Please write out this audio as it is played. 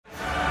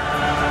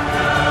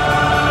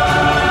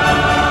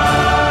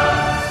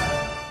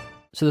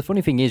So the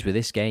funny thing is with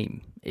this game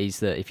is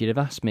that if you'd have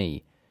asked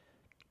me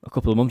a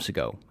couple of months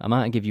ago, I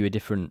might give you a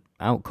different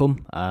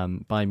outcome.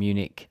 Bayern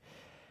Munich,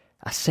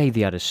 I say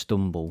they had a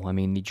stumble. I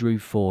mean, they drew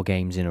 4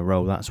 games in a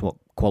row. That's what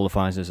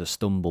qualifies as a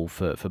stumble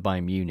for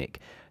Bayern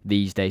Munich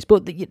these days.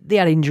 But they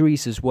had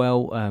injuries as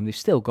well. They've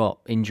still got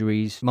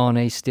injuries.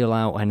 Mane's still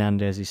out.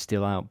 Hernandez is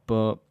still out.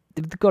 But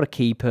they've got a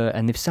keeper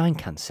and they've signed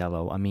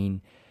Cancelo. I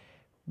mean,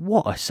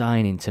 what a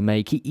signing to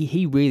make.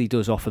 He really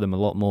does offer them a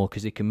lot more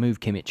because they can move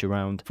Kimmich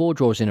around. 4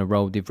 draws in a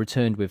row. They've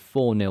returned with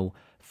 4-0,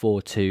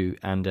 4-2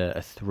 and a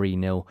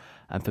 3-0.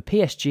 And for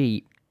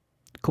PSG,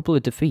 a couple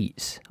of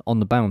defeats on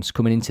the bounce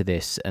coming into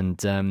this.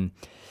 And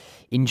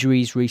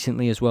injuries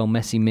recently as well.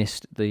 Messi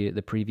missed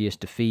the previous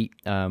defeat,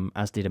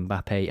 as did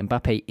Mbappe.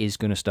 Mbappe is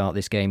going to start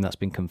this game. That's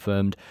been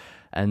confirmed.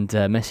 And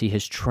Messi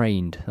has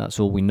trained. That's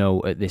all we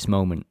know at this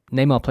moment.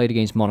 Neymar played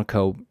against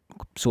Monaco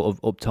sort of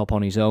up top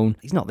on his own.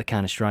 He's not the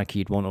kind of striker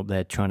you'd want up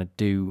there trying to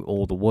do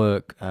all the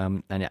work,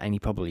 and he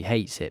probably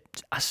hates it.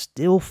 I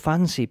still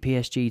fancy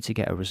PSG to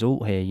get a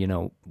result here, you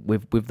know,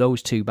 with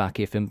those two back.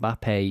 If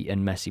Mbappe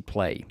and Messi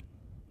play,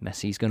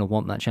 Messi's going to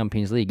want that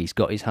Champions League. He's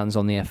got his hands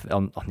on the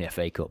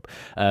FA Cup,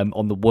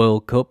 on the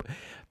World Cup,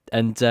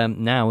 and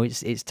now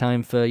it's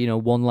time for, you know,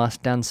 one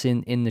last dance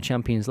in the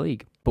Champions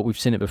League. But we've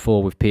seen it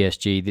before with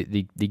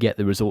PSG. They get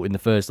the result in the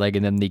first leg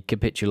and then they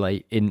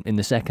capitulate in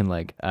the second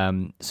leg.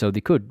 So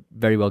they could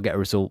very well get a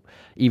result.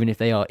 Even if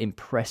they are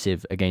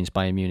impressive against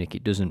Bayern Munich,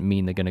 it doesn't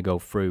mean they're going to go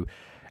through.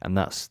 And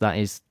that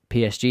is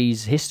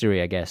PSG's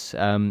history, I guess.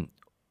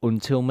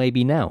 Until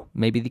maybe now.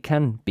 Maybe they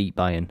can beat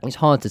Bayern. It's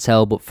hard to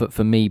tell, but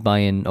for me,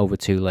 Bayern over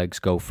 2 legs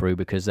go through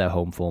because their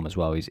home form as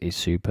well is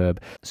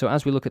superb. So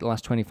as we look at the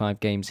last 25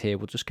 games here,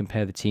 we'll just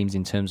compare the teams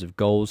in terms of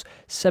goals.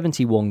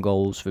 71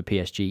 goals for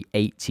PSG,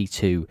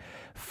 82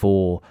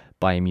 for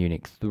Bayern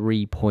Munich,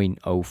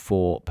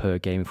 3.04 per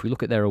game. If we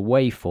look at their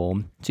away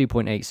form,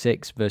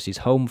 2.86 versus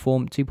home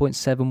form,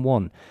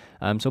 2.71.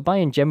 So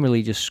Bayern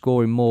generally just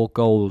scoring more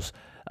goals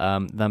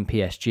than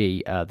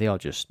PSG. They are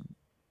just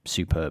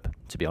superb,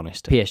 to be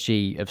honest.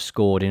 PSG have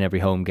scored in every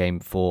home game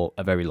for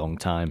a very long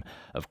time,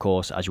 of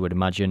course, as you would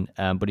imagine.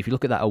 But if you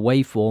look at that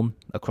away form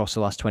across the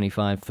last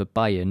 25 for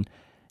Bayern,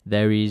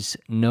 there is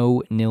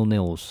no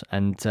nil-nils.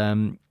 And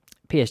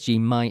PSG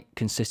might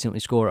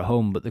consistently score at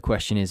home, but the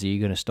question is, are you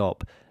going to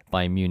stop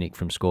Bayern Munich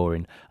from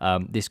scoring?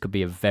 This could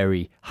be a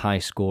very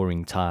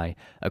high-scoring tie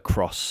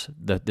across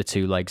the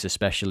 2 legs,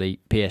 especially.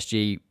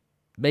 PSG,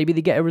 maybe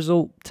they get a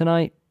result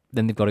tonight,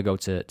 then they've got to go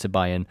to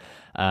Bayern,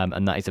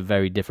 and that is a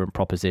very different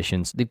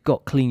proposition. They've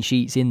got clean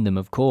sheets in them,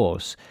 of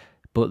course,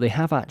 but they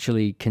have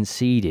actually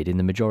conceded in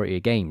the majority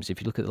of games.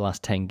 If you look at the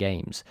last 10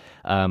 games,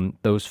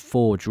 those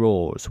 4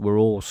 draws were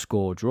all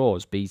score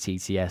draws,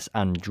 BTTS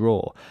and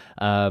draw.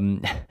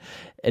 And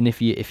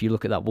if you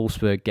look at that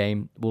Wolfsburg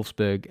game,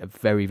 Wolfsburg, a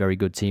very, very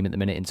good team at the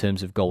minute in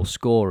terms of goal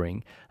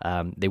scoring.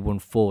 They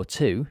won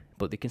 4-2,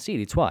 but they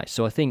conceded twice.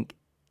 So I think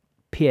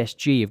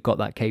PSG have got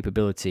that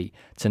capability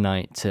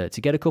tonight to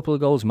get a couple of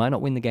goals. Might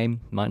not win the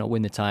game, might not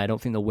win the tie. I don't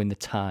think they'll win the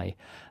tie,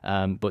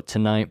 but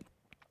tonight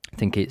I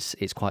think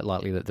it's quite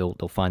likely that they'll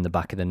find the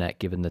back of the net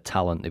given the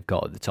talent they've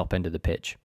got at the top end of the pitch.